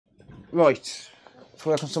Right, let's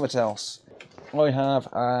work on something else. I have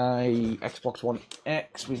a Xbox One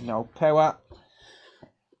X with no power.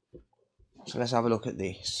 So let's have a look at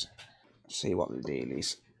this. See what the deal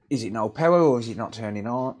is. Is it no power, or is it not turning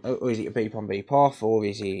on? Or is it a beep on beep off, or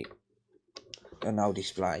is it a no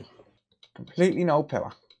display? Completely no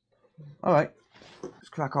power. Alright, let's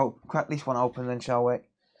crack this one open then, shall we?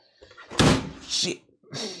 Shit.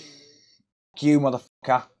 You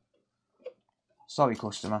motherfucker. Sorry,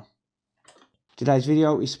 customer. Today's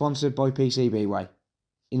video is sponsored by PCBWay.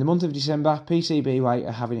 In the month of December, PCBWay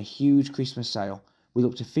are having a huge Christmas sale with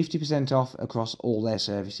up to 50% off across all their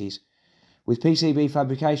services. With PCB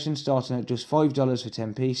fabrication starting at just $5 for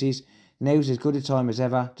 10 pieces, now's as good a time as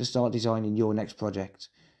ever to start designing your next project.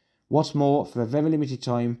 What's more, for a very limited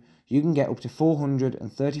time, you can get up to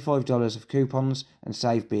 $435 of coupons and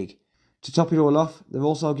save big. To top it all off, they're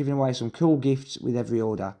also giving away some cool gifts with every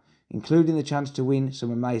order, including the chance to win some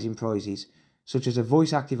amazing prizes, such as a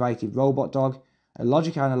voice-activated robot dog, a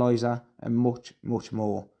logic analyzer, and much, much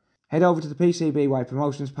more. Head over to the PCBWay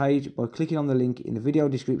promotions page by clicking on the link in the video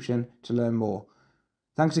description to learn more.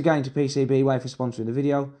 Thanks again to PCBWay for sponsoring the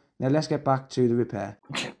video. Now let's get back to the repair.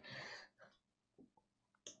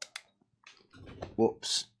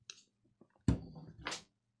 Whoops.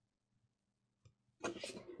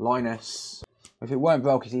 Linus. If it weren't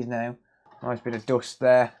broke, it is now. Nice bit of dust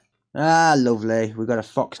there. Ah, lovely. We've got a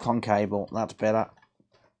Foxconn cable. That's better.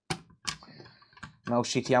 No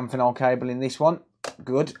shitty Amphenol cable in this one.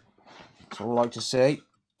 Good. That's what I like to see.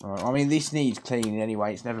 Right, I mean, this needs cleaning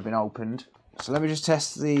anyway. It's never been opened. So let me just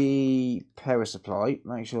test the power supply.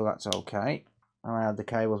 Make sure that's okay. I had the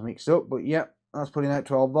cables mixed up, but yeah, that's putting out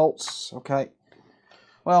 12 volts. Okay.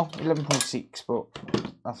 Well, 11.6, but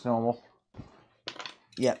that's normal.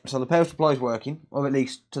 Yeah, so the power supply is working, or at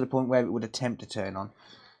least to the point where it would attempt to turn on.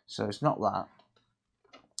 So it's not that.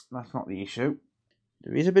 That's not the issue.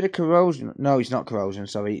 There is a bit of corrosion. No, it's not corrosion,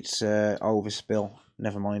 sorry, it's overspill.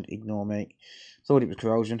 Never mind, ignore me. Thought it was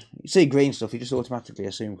corrosion. You see green stuff, you just automatically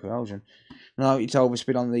assume corrosion. No, it's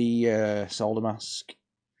overspill on the solder mask.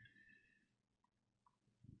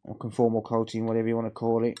 Or conformal coating, whatever you want to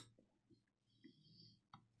call it.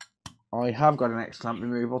 I have got an X-clamp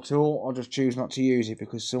removal tool. I'll just choose not to use it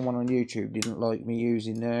because someone on YouTube didn't like me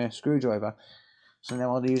using a screwdriver. So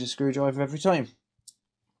now I'll use a screwdriver every time.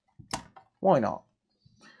 Why not?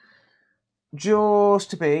 Just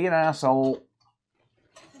to be an asshole.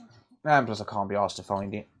 And plus I can't be asked to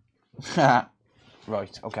find it.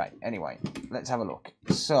 Right, okay. Anyway, let's have a look.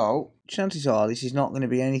 So, chances are this is not going to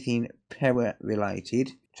be anything power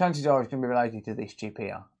related. Chances are it's going to be related to this chip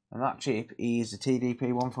here. And that chip is the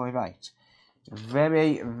TDP158. It's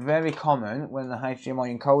very, very common when the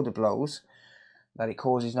HDMI encoder blows that it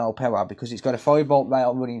causes no power because it's got a 5-volt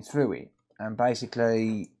rail running through it. And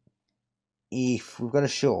basically, if we've got a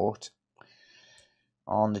short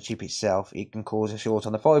on the chip itself, it can cause a short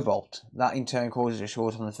on the 5-volt. That in turn causes a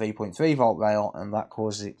short on the 3.3-volt rail, and that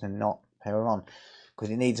causes it to not power on because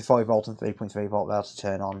it needs a 5-volt and 3.3-volt rail to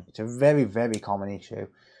turn on. It's a very, very common issue.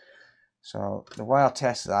 So the way I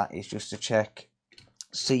test that is just to check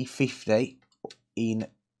C50 in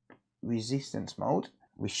resistance mode.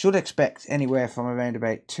 We should expect anywhere from around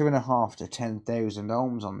about 2.5 to 10,000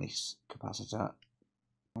 ohms on this capacitor.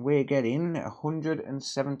 We're getting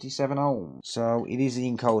 177 ohms. So it is the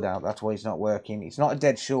encoder, that's why it's not working. It's not a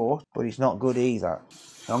dead short, but it's not good either.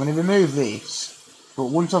 So I'm going to remove this, but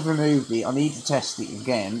once I've removed it, I need to test it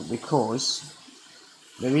again because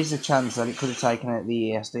there is a chance that it could have taken out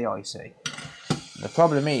the ESD-IC. The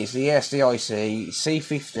problem is the ESD-IC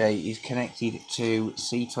C50 is connected to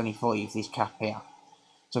C25, this cap here.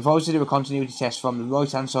 So if I was to do a continuity test from the right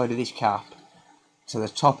hand side of this cap to the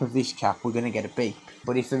top of this cap, we're going to get a beep.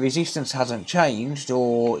 But if the resistance hasn't changed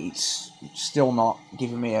or it's still not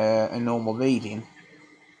giving me a normal reading,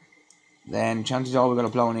 then chances are we're going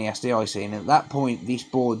to blow an ESD-IC, and at that point this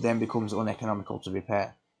board then becomes uneconomical to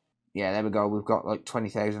repair. Yeah, there we go. We've got like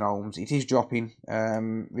 20,000 ohms. It is dropping.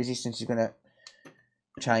 Resistance is going to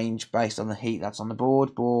change based on the heat that's on the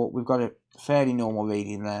board, but we've got a fairly normal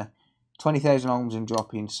reading there. 20,000 ohms and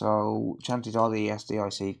dropping, so chances are the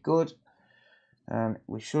ESD-IC good. And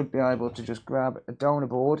we should be able to just grab a donor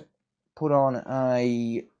board, put on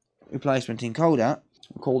a replacement encoder,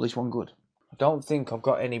 and call this one good. I don't think I've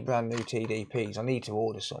got any brand new TDPs. I need to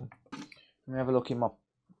order some. Let me have a look in my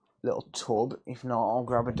little tub. If not, I'll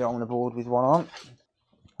grab a donor board with one on.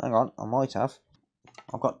 Hang on, I might have.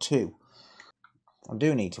 I've got two. I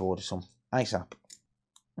do need to order some ASAP.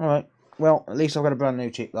 Alright, well, at least I've got a brand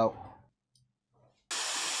new chip though.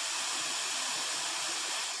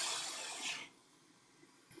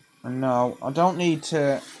 And no, I don't need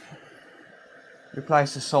to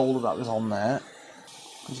replace the solder that was on there.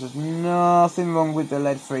 Because there's nothing wrong with the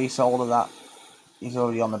lead-free solder that is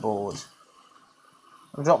already on the board.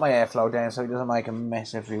 I'll drop my airflow down so it doesn't make a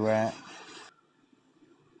mess everywhere.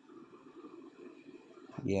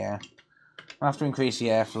 Yeah. I have to increase the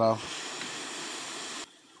airflow.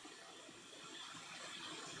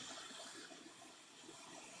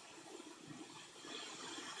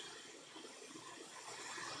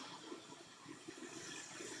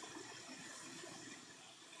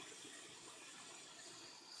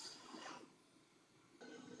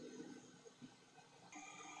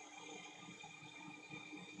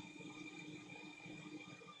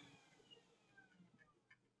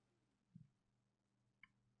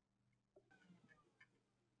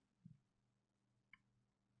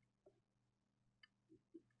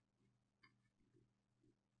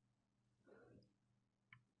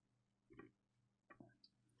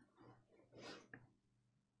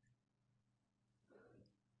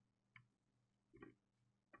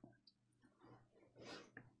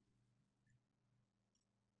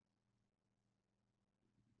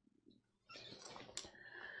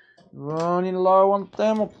 Running low on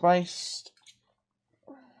thermal paste.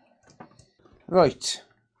 Right.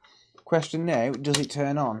 Question now, does it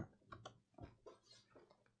turn on?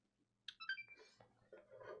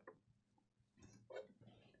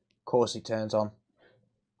 Of course it turns on.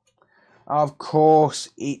 Of course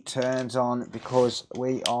it turns on because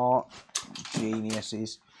we are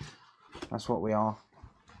geniuses. That's what we are.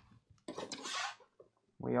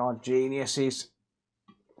 We are geniuses.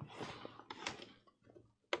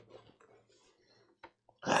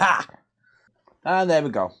 Ha! And there we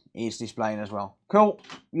go. It's displaying as well. Cool.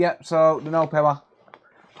 Yep, so the no power.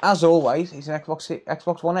 As always, it's an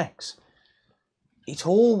Xbox One X. It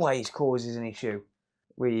always causes an issue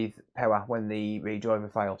with power when the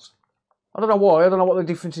redriver fails. I don't know why. I don't know what the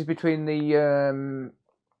difference is between the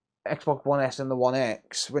Xbox One S and the One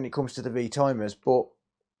X when it comes to the V-timers, but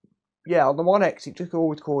yeah, on the One X it just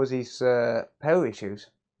always causes power issues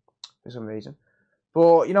for some reason.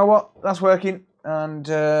 But you know what? That's working, and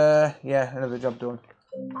yeah, another job done,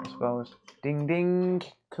 I suppose. Ding ding.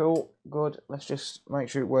 Cool. Good. Let's just make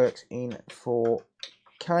sure it works in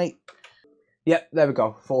 4K. Yep, there we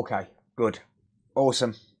go. 4K. Good.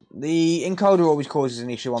 Awesome. The encoder always causes an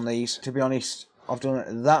issue on these. To be honest, I've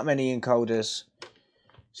done that many encoders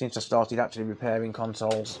since I started actually repairing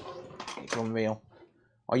consoles. It's unreal.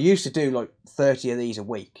 I used to do like 30 of these a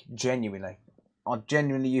week, genuinely. I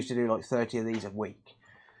genuinely used to do like 30 of these a week.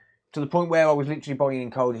 To the point where I was literally buying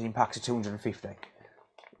encoders in packs of 250.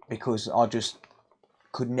 Because I just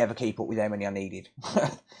could never keep up with how many I needed.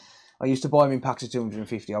 I used to buy them in packs of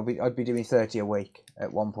 250. I'd be doing 30 a week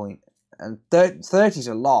at one point. And 30 is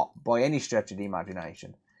a lot by any stretch of the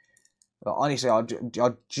imagination. But honestly,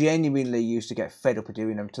 I genuinely used to get fed up of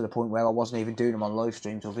doing them to the point where I wasn't even doing them on live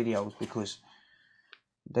streams or videos because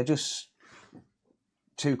they're just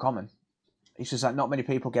too common. It's just that not many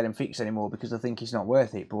people get them fixed anymore because they think it's not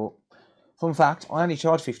worth it. But fun fact, I only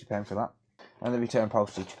charge £50 for that and the return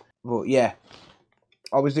postage. But yeah,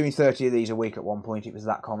 I was doing 30 of these a week at one point. It was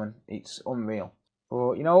that common. It's unreal.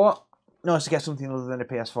 But you know what? Nice to get something other than a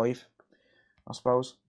PS5, I suppose.